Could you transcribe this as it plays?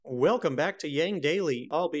Welcome back to Yang Daily.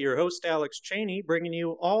 I'll be your host, Alex Cheney, bringing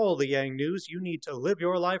you all the Yang news you need to live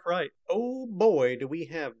your life right. Oh boy, do we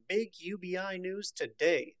have big UBI news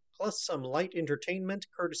today, plus some light entertainment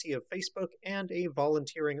courtesy of Facebook and a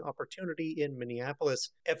volunteering opportunity in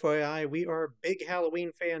Minneapolis. FYI, we are big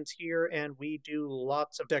Halloween fans here and we do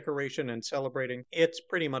lots of decoration and celebrating. It's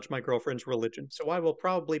pretty much my girlfriend's religion, so I will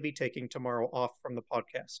probably be taking tomorrow off from the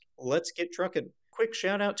podcast. Let's get truckin'. Quick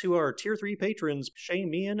shout out to our Tier 3 patrons, Shay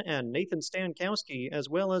Meehan and Nathan Stankowski, as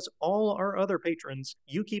well as all our other patrons.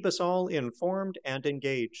 You keep us all informed and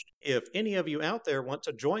engaged. If any of you out there want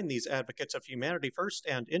to join these advocates of humanity first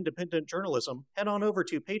and independent journalism, head on over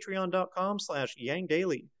to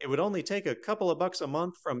patreon.com/yangdaily. It would only take a couple of bucks a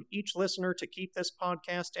month from each listener to keep this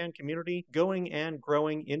podcast and community going and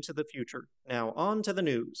growing into the future. Now on to the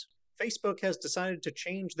news. Facebook has decided to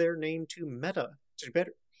change their name to Meta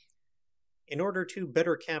in order to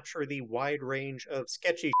better capture the wide range of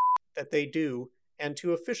sketchy that they do, and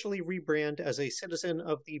to officially rebrand as a citizen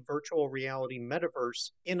of the virtual reality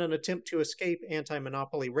metaverse in an attempt to escape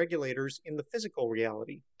anti-monopoly regulators in the physical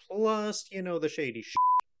reality. Plus, the shady shit.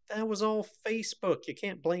 That was all Facebook. You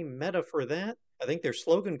can't blame Meta for that. I think their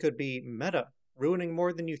slogan could be Meta, ruining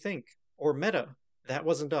more than you think. Or Meta, that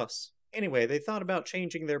wasn't us. Anyway, they thought about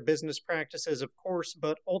changing their business practices, of course,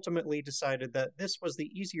 but ultimately decided that this was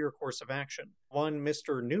the easier course of action. One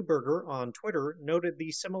Mr. Newberger on Twitter noted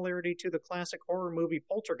the similarity to the classic horror movie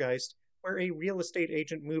Poltergeist, where a real estate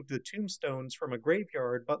agent moved the tombstones from a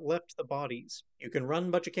graveyard but left the bodies. You can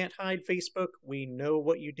run but you can't hide, Facebook. We know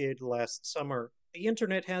what you did last summer. The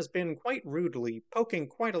internet has been quite rudely poking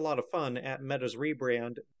quite a lot of fun at Meta's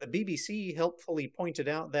rebrand. The BBC helpfully pointed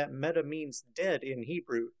out that Meta means dead in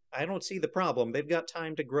Hebrew. I don't see the problem. They've got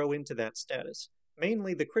time to grow into that status.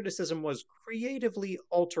 Mainly, the criticism was creatively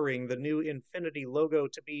altering the new Infinity logo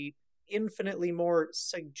to be infinitely more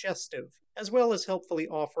suggestive, as well as helpfully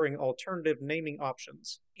offering alternative naming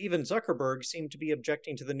options. Even Zuckerberg seemed to be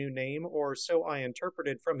objecting to the new name, or so I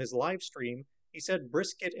interpreted from his live stream. He said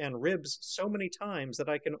brisket and ribs so many times that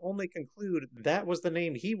I can only conclude that was the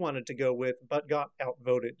name he wanted to go with, but got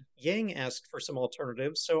outvoted. Yang asked for some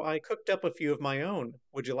alternatives, so I cooked up a few of my own.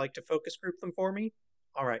 Would you like to focus group them for me?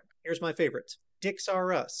 Alright, here's my favorites. Dicks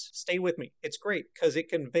Are Us. Stay with me. It's great, because it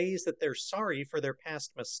conveys that they're sorry for their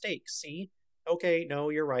past mistakes, see? Okay, no,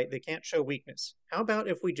 you're right, they can't show weakness. How about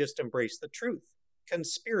if we just embrace the truth?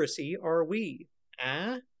 Conspiracy Are We?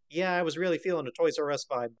 Ah? Yeah, I was really feeling a Toys R Us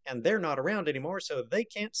vibe, and they're not around anymore, so they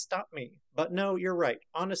can't stop me. But no, you're right.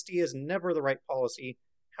 Honesty is never the right policy.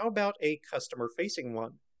 How about a customer-facing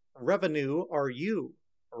one? Revenue Are You?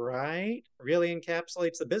 Right? Really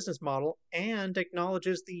encapsulates the business model and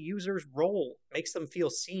acknowledges the user's role. Makes them feel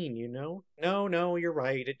seen, No, you're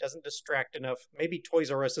right. It doesn't distract enough. Maybe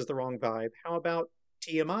Toys R Us is the wrong vibe. How about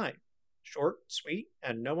TMI? Short, sweet,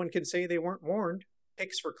 and no one can say they weren't warned.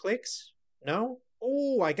 Picks for clicks? No?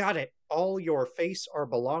 Oh, I got it. All Your Face Are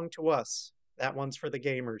Belong to Us. That one's for the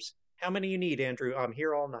gamers. How many you need, Andrew? I'm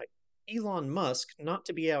here all night. Elon Musk, not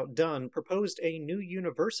to be outdone, proposed a new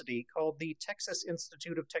university called the Texas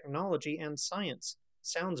Institute of Technology and Science.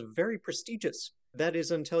 Sounds very prestigious. That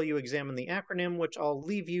is until you examine the acronym, which I'll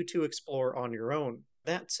leave you to explore on your own.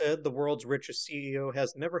 That said, the world's richest CEO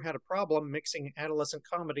has never had a problem mixing adolescent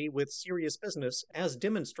comedy with serious business, as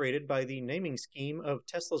demonstrated by the naming scheme of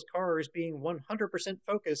Tesla's cars being 100%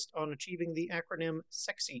 focused on achieving the acronym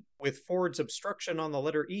SEXY, with Ford's obstruction on the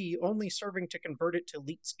letter E only serving to convert it to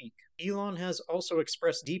leet speak. Elon has also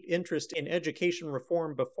expressed deep interest in education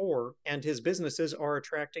reform before, and his businesses are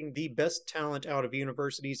attracting the best talent out of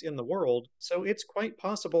universities in the world, so it's quite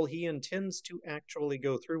possible he intends to actually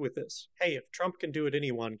go through with this. Hey, if Trump can do it,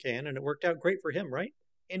 anyone can, and it worked out great for him, right?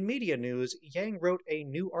 In media news, Yang wrote a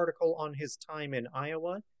new article on his time in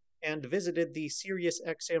Iowa and visited the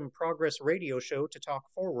SiriusXM Progress radio show to talk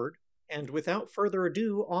forward. And without further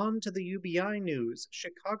ado, on to the UBI news.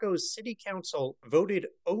 Chicago's City Council voted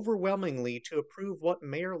overwhelmingly to approve what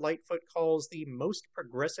Mayor Lightfoot calls the most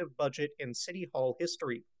progressive budget in City Hall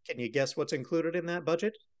history. Can you guess what's included in that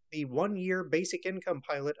budget? The one-year basic income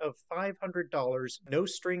pilot of $500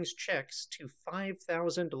 no-strings checks to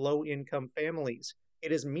 5,000 low-income families.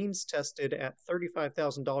 It is means-tested at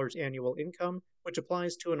 $35,000 annual income, which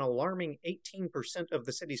applies to an alarming 18% of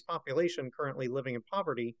the city's population currently living in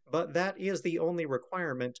poverty, but that is the only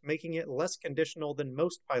requirement, making it less conditional than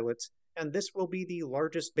most pilots, and this will be the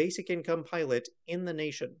largest basic income pilot in the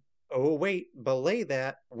nation. Oh wait, belay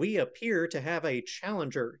that, we appear to have a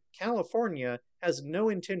challenger. California has no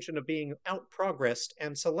intention of being out-progressed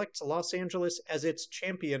and selects Los Angeles as its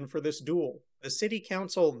champion for this duel. The city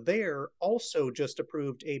council there also just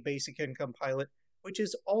approved a basic income pilot, which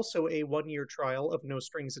is also a 1 year trial of no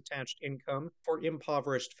strings attached income for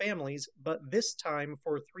impoverished families, but this time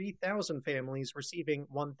for 3,000 families receiving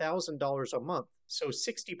 $1,000 a month. So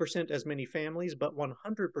 60% as many families, but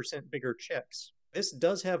 100% bigger checks. This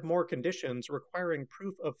does have more conditions requiring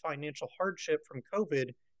proof of financial hardship from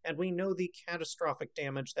COVID, and we know the catastrophic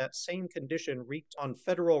damage that same condition wreaked on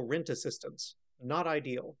federal rent assistance. Not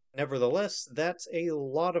ideal. Nevertheless, that's a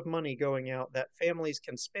lot of money going out that families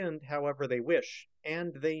can spend however they wish,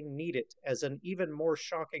 and they need it, as an even more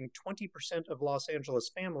shocking 20% of Los Angeles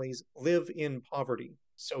families live in poverty.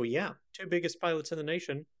 So yeah, two biggest pilots in the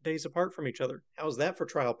nation, days apart from each other. How's that for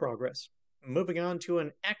trial progress? Moving on to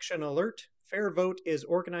an action alert. Fair Vote is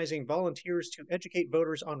organizing volunteers to educate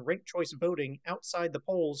voters on ranked choice voting outside the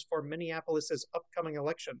polls for Minneapolis's upcoming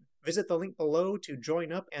election. Visit the link below to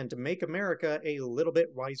join up and make America a little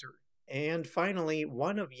bit wiser. And finally,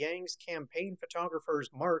 one of Yang's campaign photographers,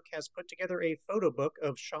 Mark, has put together a photo book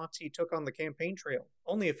of shots he took on the campaign trail.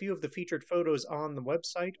 Only a few of the featured photos on the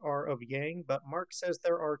website are of Yang, but Mark says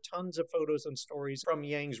there are tons of photos and stories from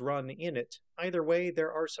Yang's run in it. Either way,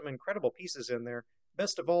 there are some incredible pieces in there.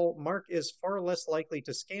 Best of all, Mark is far less likely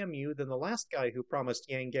to scam you than the last guy who promised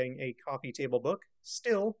Yang Gang a coffee table book.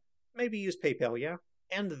 Still, maybe use PayPal, yeah?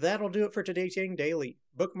 And that'll do it for today's Yang Daily.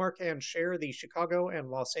 Bookmark and share the Chicago and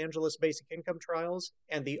Los Angeles basic income trials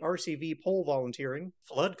and the RCV poll volunteering.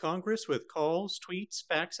 Flood Congress with calls, tweets,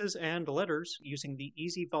 faxes, and letters using the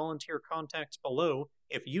easy volunteer contacts below.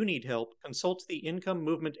 If you need help, consult the Income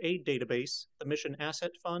Movement Aid Database, the Mission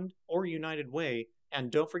Asset Fund, or United Way. And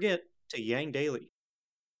don't forget to Yang Daily.